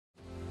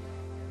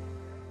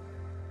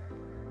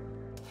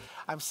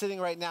I'm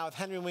sitting right now with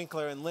Henry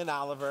Winkler and Lynn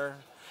Oliver.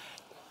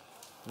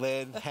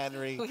 Lynn,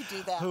 Henry, We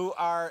do that. who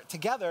are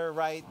together,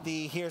 right,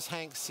 the Here's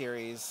Hank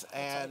series.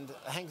 And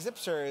Hank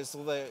Zipzer is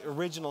the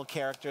original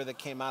character that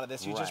came out of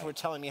this. You just were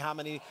telling me how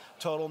many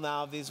total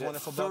now of these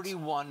wonderful books?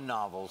 31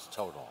 novels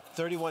total.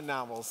 31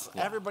 novels.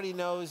 Yeah. Everybody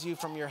knows you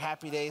from your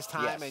Happy Days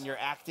time and your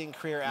acting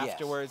career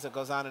afterwards that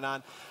goes on and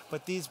on.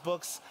 But these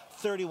books,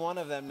 31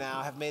 of them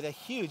now, have made a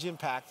huge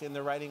impact in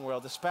the writing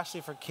world, especially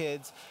for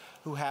kids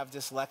who have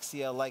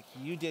dyslexia like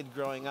you did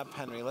growing up,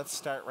 Henry. Let's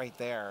start right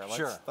there.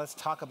 Let's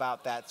talk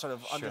about that sort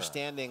of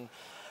understanding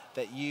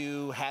that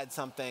you had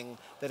something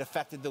that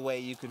affected the way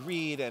you could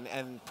read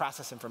and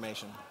process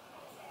information.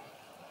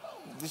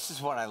 This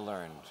is what I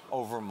learned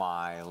over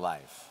my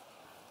life.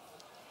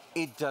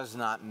 It does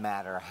not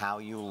matter how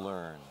you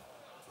learn.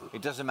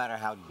 It doesn't matter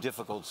how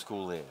difficult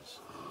school is.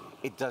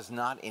 It does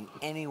not in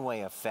any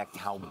way affect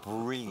how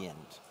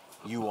brilliant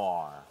you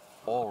are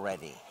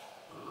already.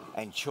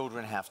 And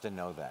children have to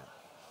know that.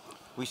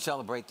 We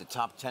celebrate the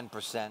top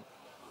 10%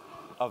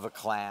 of a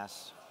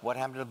class. What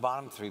happened to the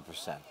bottom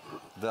 3%?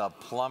 The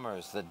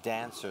plumbers, the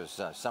dancers,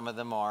 some of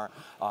them are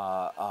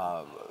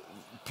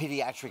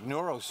pediatric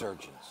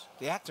neurosurgeons.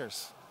 The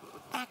actors.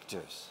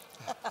 Actors.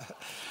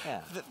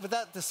 But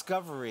that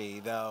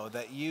discovery, though,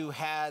 that you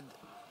had,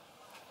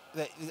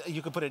 that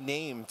you could put a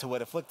name to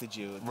what afflicted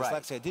you.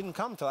 Dyslexia didn't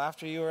come till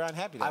after you were on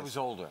Happy Days. I was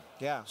older.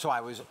 Yeah. So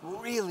I was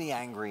really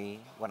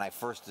angry when I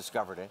first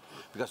discovered it,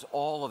 because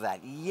all of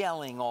that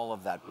yelling, all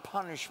of that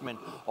punishment,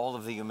 all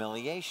of the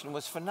humiliation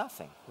was for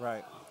nothing.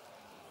 Right.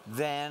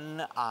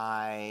 Then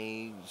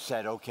I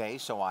said, okay,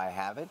 so I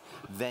have it.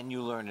 Then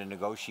you learn to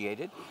negotiate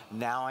it.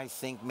 Now I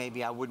think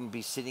maybe I wouldn't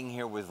be sitting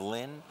here with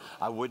Lynn.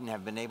 I wouldn't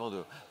have been able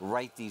to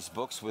write these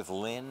books with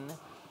Lynn.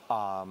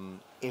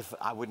 If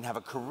I wouldn't have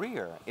a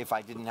career, if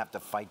I didn't have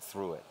to fight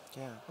through it.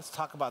 Yeah, let's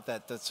talk about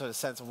that sort of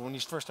sense of when you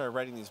first started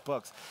writing these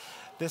books.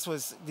 This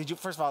was,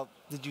 first of all,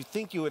 did you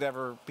think you would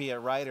ever be a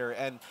writer?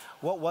 And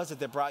what was it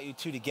that brought you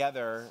two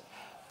together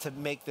to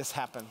make this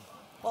happen?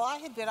 Well,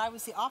 I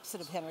was the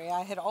opposite of Henry.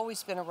 I had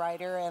always been a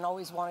writer and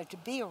always wanted to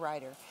be a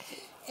writer.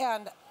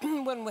 And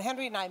when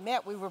Henry and I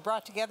met, we were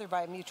brought together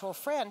by a mutual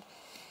friend.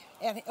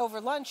 And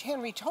over lunch,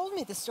 Henry told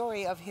me the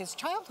story of his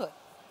childhood.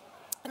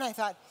 And I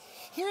thought,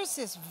 here's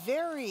this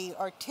very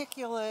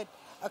articulate,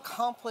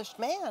 accomplished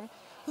man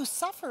who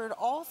suffered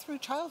all through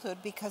childhood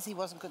because he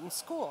wasn't good in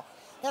school.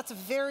 That's a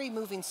very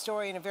moving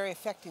story and a very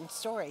affecting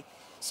story.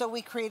 So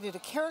we created a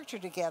character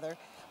together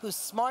who's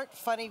smart,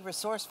 funny,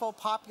 resourceful,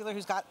 popular,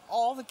 who's got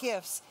all the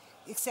gifts,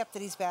 except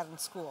that he's bad in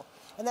school.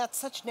 And that's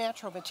such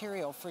natural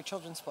material for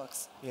children's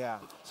books. Yeah.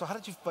 So how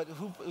did you,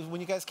 when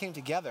you guys came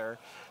together,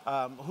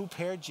 who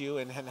paired you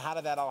and how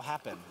did that all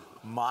happen?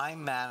 My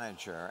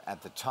manager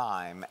at the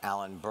time,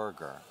 Alan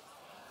Berger,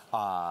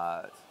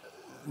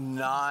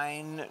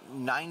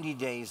 90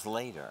 days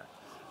later,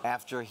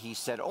 after he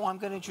said, oh, I'm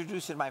going to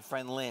introduce you to my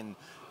friend Lynn,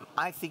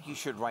 I think you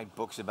should write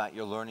books about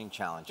your learning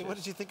challenges. What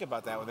did you think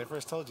about that when they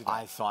first told you that?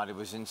 I thought it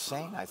was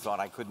insane. I thought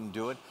I couldn't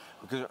do it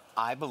because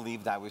I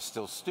believed I was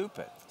still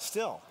stupid.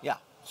 Still? Yeah.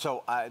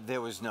 So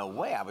there was no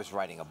way I was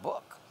writing a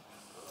book.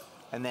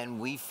 And then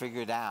we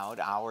figured out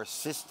our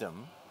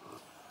system.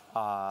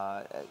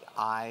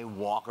 I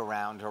walk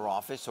around her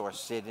office or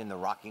sit in the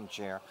rocking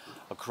chair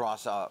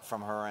across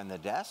from her and the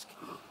desk,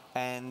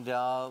 and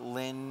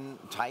Lynn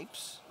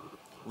types.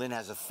 Lynn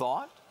has a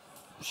thought.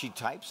 She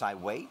types. I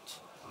wait.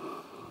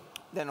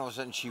 Then all of a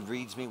sudden she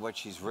reads me what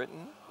she's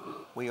written.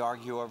 We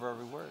argue over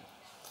every word.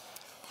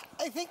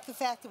 I think the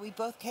fact that we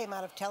both came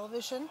out of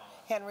television,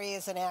 Henry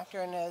as an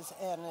actor and as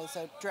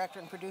a director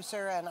and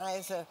producer, and I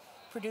as a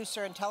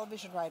producer and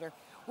television writer,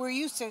 we're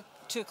used to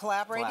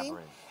collaborating.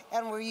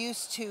 And we're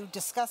used to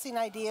discussing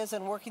ideas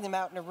and working them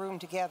out in a room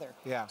together.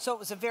 Yeah. So it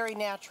was a very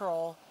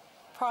natural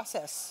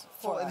process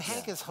for us. And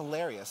Hank is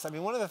hilarious. I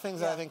mean, one of the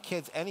things that I think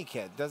any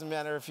kid, doesn't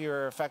matter if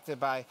you're affected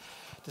by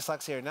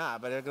dyslexia or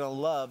not, but they're going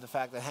to love the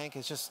fact that Hank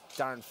is just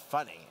darn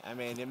funny. I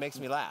mean, it makes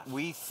me laugh.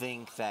 We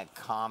think that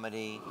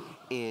comedy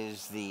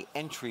is the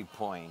entry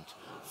point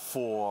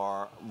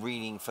for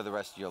reading for the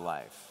rest of your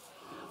life.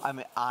 I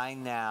mean, I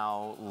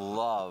now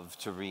love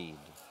to read.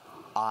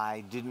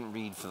 I didn't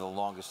read for the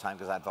longest time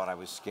because I thought I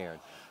was scared.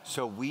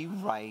 So we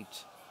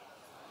write,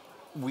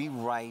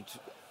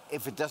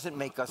 if it doesn't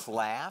make us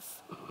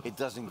laugh, it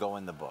doesn't go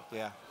in the book.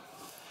 Yeah.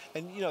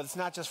 And, you know, it's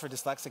not just for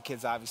dyslexic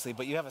kids, obviously,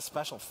 but you have a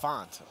special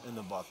font in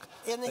the book.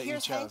 In the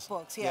Here's Hank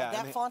books,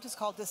 that font is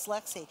called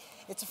Dyslexie.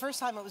 It's the first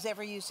time it was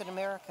ever used in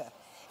America.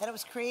 And it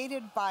was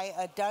created by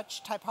a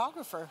Dutch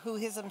typographer who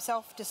is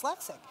himself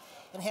dyslexic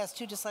and has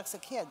 2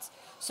 dyslexic kids.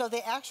 So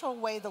the actual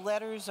way the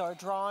letters are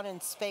drawn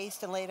and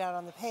spaced and laid out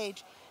on the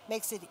page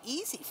makes it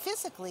easy,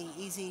 physically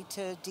easy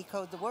to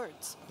decode the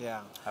words.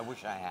 Yeah. I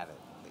wish I had it.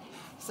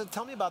 So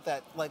tell me about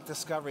that, like,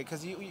 discovery,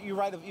 because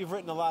you've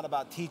written a lot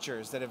about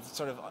teachers that have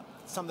sort of,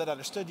 some that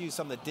understood you,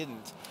 some that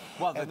didn't.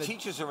 Well, the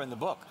teachers are in the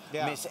book.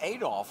 Yeah. Miss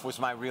Adolph was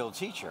my real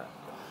teacher.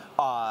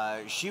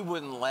 She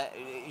wouldn't let,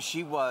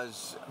 she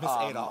was Miss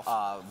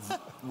Adolph.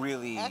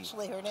 Really.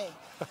 Actually, her name.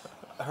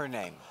 Her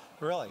name.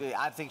 Really?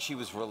 I think she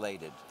was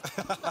related.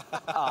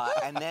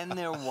 And then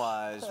there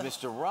was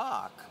Mr.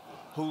 Rock,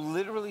 who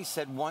literally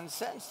said one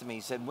sentence to me.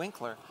 He said,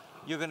 Winkler,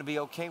 you're going to be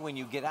okay when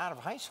you get out of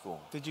high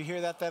school. Did you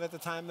hear that then at the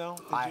time, though?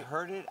 I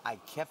heard it. I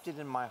kept it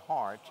in my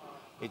heart.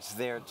 It's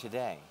there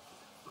today.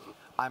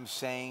 I'm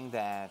saying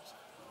that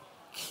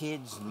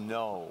kids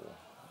know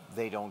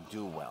they don't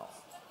do well.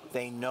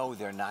 They know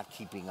they're not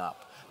keeping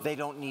up. They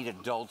don't need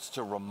adults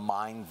to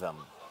remind them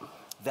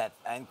that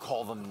and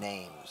call them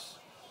names.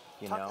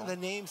 You know? The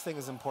names thing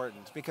is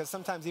important because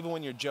sometimes even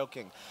when you're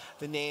joking,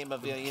 the name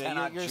of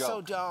you're so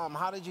dumb.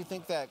 How did you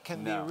think that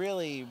can be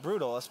really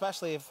brutal,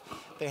 especially if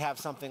they have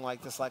something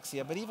like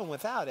dyslexia. But even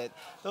without it,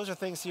 those are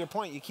things, to your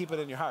point, you keep it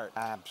in your heart.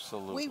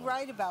 Absolutely. We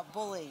write about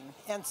bullying,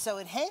 and so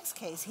in Hank's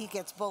case, he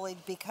gets bullied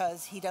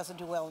because he doesn't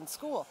do well in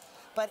school.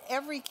 But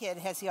every kid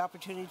has the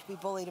opportunity to be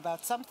bullied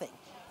about something.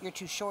 You're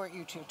too short,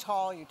 you're too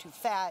tall, you're too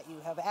fat, you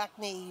have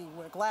acne, you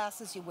wear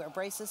glasses, you wear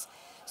braces.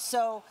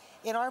 So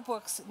in our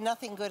books,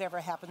 nothing good ever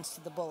happens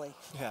to the bully.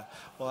 Yeah,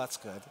 well, that's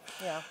good.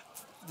 Yeah.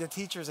 The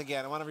teachers,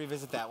 again, I want to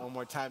revisit that one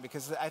more time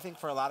because I think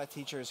for a lot of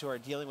teachers who are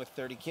dealing with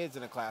 30 kids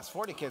in a class,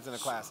 40 kids in a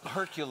class.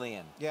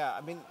 Herculean. Yeah, I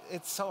mean,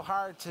 it's so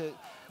hard to,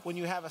 when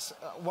you have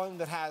one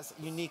that has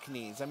unique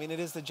needs. I mean, it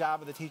is the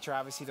job of the teacher,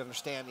 obviously, to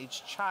understand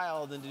each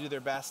child and to do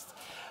their best.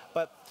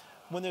 But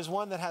when there's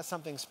one that has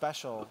something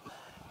special,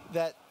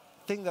 that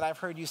thing that I've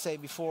heard you say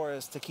before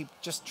is to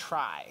just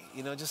try,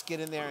 just get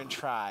in there and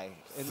try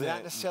and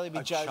not necessarily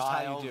be judged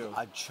how you do.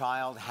 A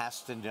child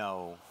has to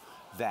know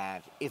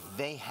that if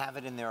they have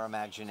it in their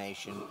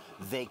imagination,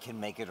 they can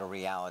make it a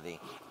reality.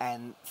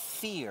 And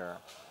fear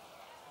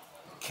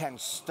can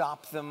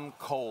stop them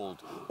cold,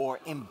 or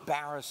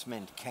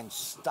embarrassment can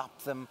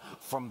stop them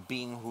from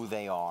being who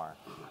they are.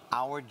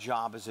 Our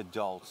job as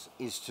adults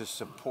is to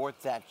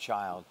support that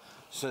child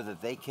so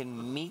that they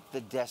can meet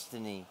the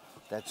destiny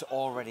that's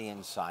already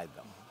inside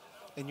them.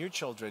 And your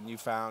children, you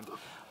found,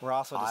 were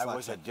also dyslexic. I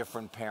was a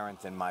different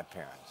parent than my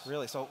parents.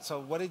 Really? So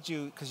what did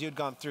you, because you had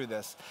gone through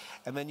this,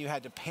 and then you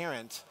had to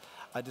parent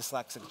a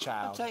dyslexic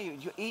child. I'll tell you,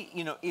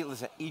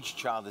 listen, each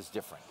child is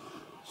different.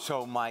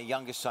 So my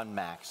youngest son,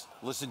 Max,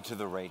 listened to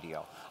the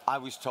radio. I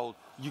was told,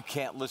 you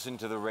can't listen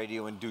to the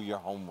radio and do your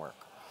homework.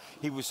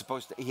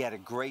 He had a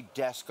great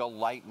desk, a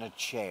light, and a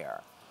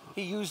chair.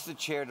 He used the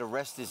chair to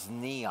rest his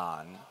knee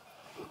on.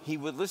 He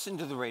would listen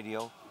to the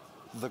radio.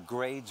 The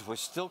grades were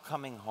still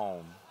coming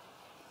home.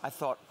 I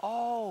thought,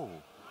 oh,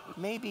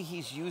 maybe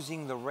he's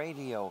using the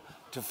radio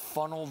to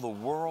funnel the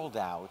world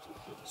out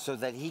so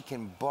that he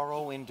can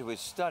burrow into his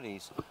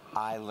studies.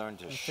 I learned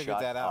to shut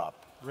that up. Out.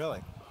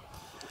 Really?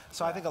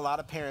 So I think a lot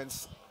of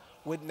parents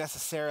wouldn't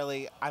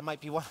necessarily, I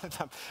might be one of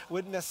them,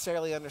 wouldn't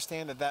necessarily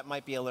understand that that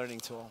might be a learning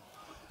tool.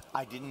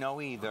 I didn't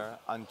know either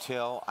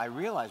until I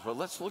realized, well,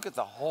 let's look at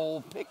the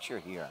whole picture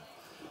here.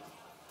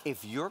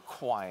 If you're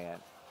quiet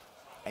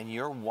and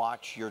you're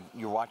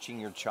watching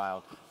your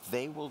child,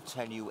 they will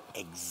tell you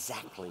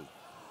exactly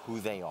who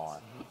they are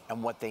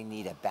and what they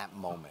need at that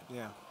moment.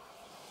 Yeah.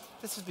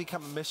 This has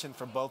become a mission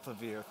for both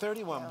of you.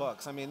 31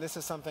 books. I mean, this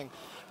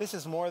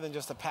is more than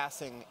just a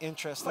passing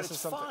interest. But this it's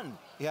is something, fun.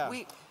 Yeah.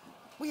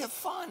 We have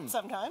fun.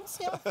 Sometimes,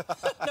 yeah.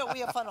 No, we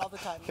have fun all the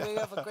time. We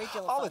have a great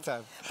deal of fun. All the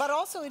time. But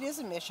also it is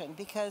a mission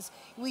because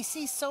we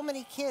see so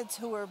many kids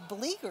who are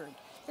beleaguered.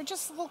 They're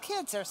just little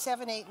kids. They're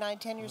 7, 8, 9,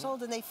 10 years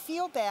old, and they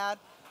feel bad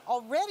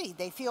already.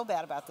 They feel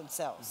bad about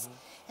themselves.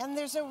 And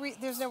there's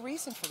no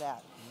reason for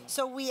that.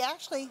 So we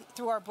actually,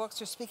 through our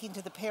books, are speaking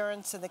to the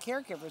parents and the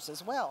caregivers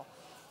as well,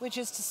 which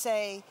is to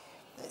say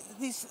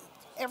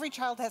every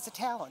child has a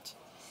talent.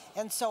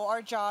 And so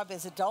our job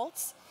as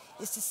adults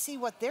is to see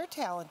what their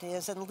talent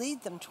is and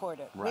lead them toward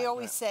it. Right, we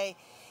always say,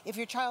 if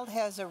your child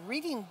has a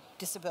reading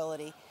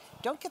disability,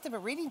 don't get them a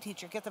reading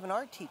teacher, get them an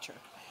art teacher.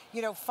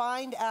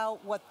 Find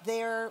out what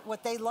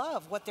they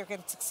love, what they're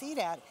going to succeed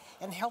at,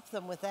 and help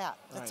them with that.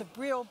 That's a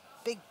real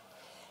big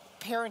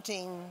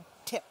parenting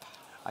tip.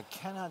 I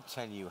cannot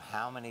tell you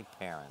how many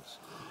parents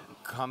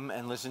come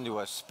and listen to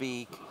us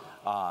speak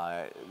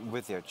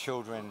with their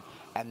children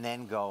and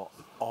then go,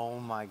 oh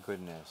my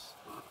goodness,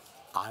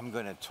 I'm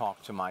going to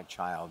talk to my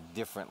child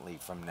differently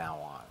from now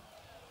on.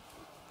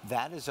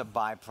 That is a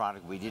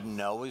byproduct we didn't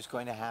know was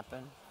going to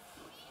happen,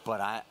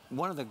 but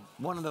one of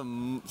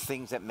the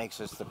things that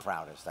makes us the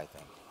proudest, I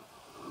think,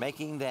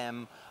 making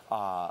them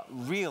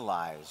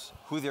realize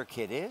who their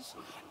kid is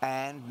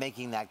and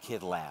making that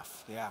kid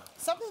laugh. Yeah.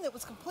 Something that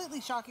was completely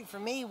shocking for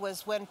me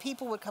was when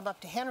people would come up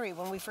to Henry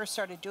when we first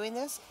started doing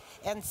this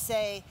and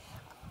say,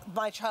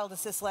 my child is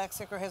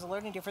dyslexic or has a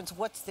learning difference,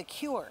 what's the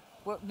cure?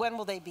 When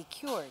will they be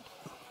cured?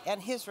 And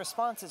his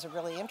response is a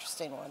really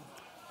interesting one.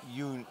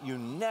 You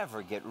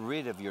never get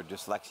rid of your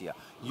dyslexia.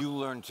 You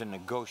learn to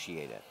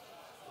negotiate it.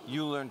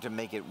 You learn to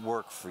make it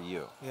work for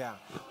you. Yeah.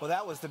 Well,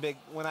 that was the big,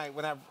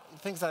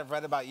 things that I've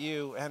read about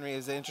you, Henry,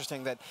 is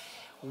interesting that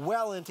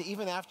well into,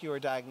 even after you were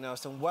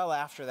diagnosed and well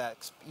after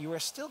that, you were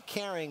still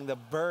carrying the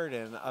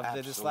burden of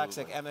the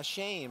dyslexic and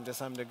ashamed to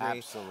some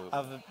degree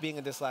of being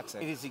a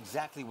dyslexic. It is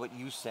exactly what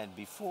you said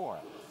before.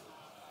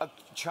 a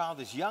child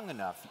is young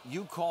enough,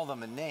 you call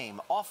them a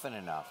name often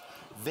enough,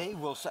 they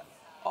will say,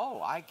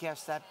 oh, I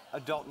guess that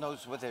adult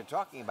knows what they're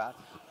talking about.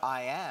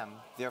 I am,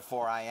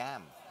 therefore I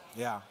am.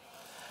 Yeah.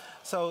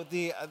 So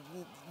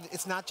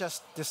it's not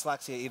just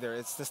dyslexia either.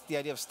 It's just the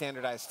idea of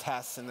standardized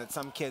tests, and that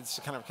some kids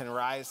kind of can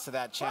rise to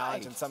that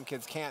challenge, and some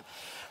kids can't.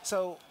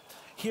 So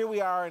here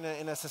we are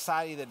in a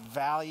society that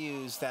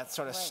values that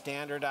sort of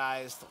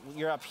standardized,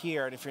 you're up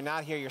here, and if you're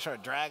not here, you're sort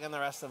of dragging the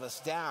rest of us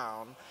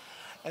down.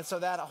 And so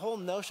that whole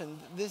notion,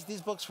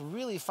 these books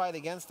really fight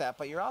against that,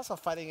 but you're also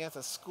fighting against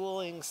a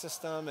schooling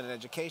system and an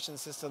education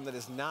system that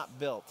is not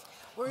built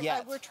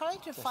yet. We're trying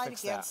to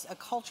fight against a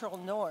cultural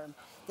norm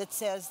that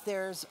says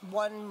there's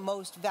one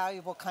most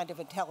valuable kind of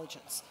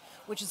intelligence,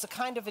 which is the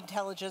kind of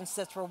intelligence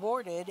that's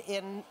rewarded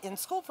in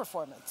school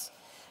performance.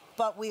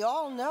 But we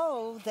all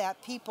know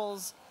that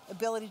people's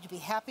ability to be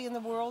happy in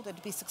the world and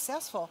to be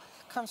successful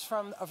comes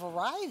from a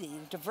variety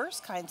of diverse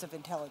kinds of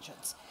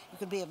intelligence. You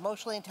can be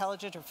emotionally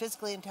intelligent or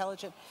physically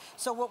intelligent.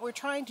 So what we're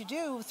trying to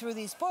do through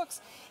these books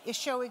is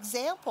show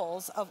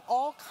examples of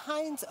all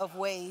kinds of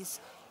ways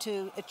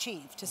to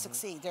achieve, to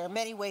succeed. There are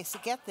many ways to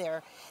get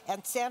there,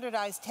 and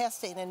standardized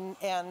testing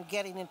and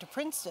getting into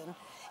Princeton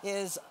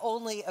is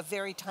only a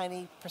very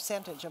tiny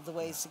percentage of the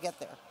ways to get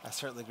there. I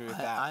certainly agree with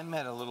that. I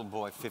met a little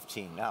boy,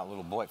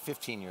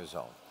 15 years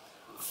old,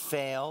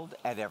 failed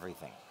at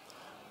everything.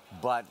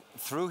 But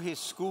through his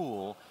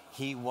school,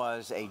 he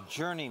was a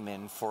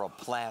journeyman for a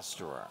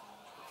plasterer.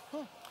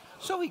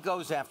 So he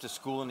goes after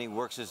school and he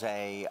works as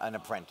an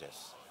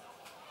apprentice.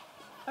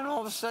 And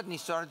all of a sudden he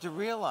started to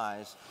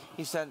realize,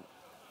 he said,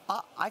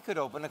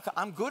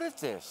 I'm good at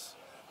this.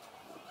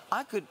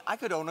 I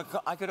could own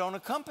a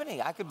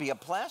company. I could be a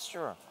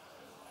plasterer.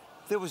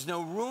 There was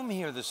no room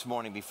here this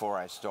morning before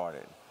I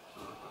started.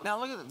 Now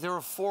look at it, there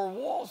are 4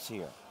 walls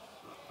here.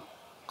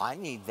 I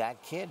need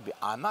that kid.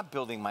 I'm not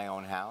building my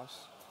own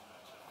house.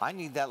 I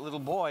need that little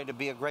boy to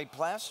be a great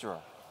plasterer.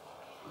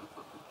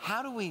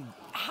 How do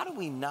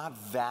we not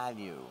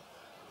value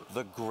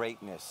the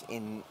greatness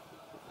in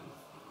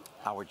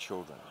our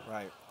children?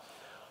 Right.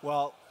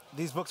 Well,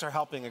 these books are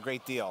helping a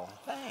great deal.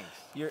 Thanks.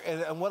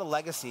 And what a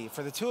legacy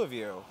for the two of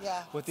you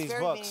with these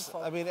very books.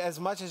 meaningful. I mean, as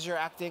much as your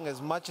acting,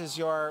 as much as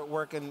your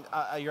work and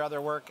your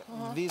other work,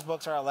 these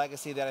books are a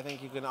legacy that I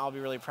think you can all be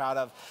really proud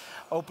of,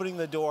 opening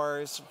the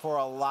doors for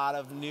a lot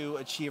of new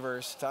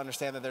achievers to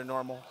understand that they're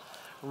normal.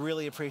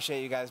 Really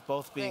appreciate you guys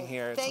both being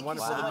here. Thank it's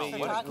wonderful you so to much meet for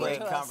you. What a talking great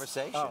to us.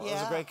 conversation. Oh, it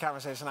was a great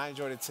conversation. I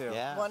enjoyed it too.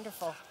 Yeah.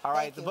 Wonderful. All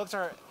right, Thank the you. books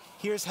are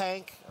Here's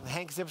Hank, the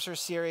Hank Zipzer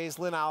series,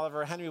 Lynn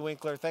Oliver, Henry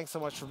Winkler. Thanks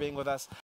so much for being with us.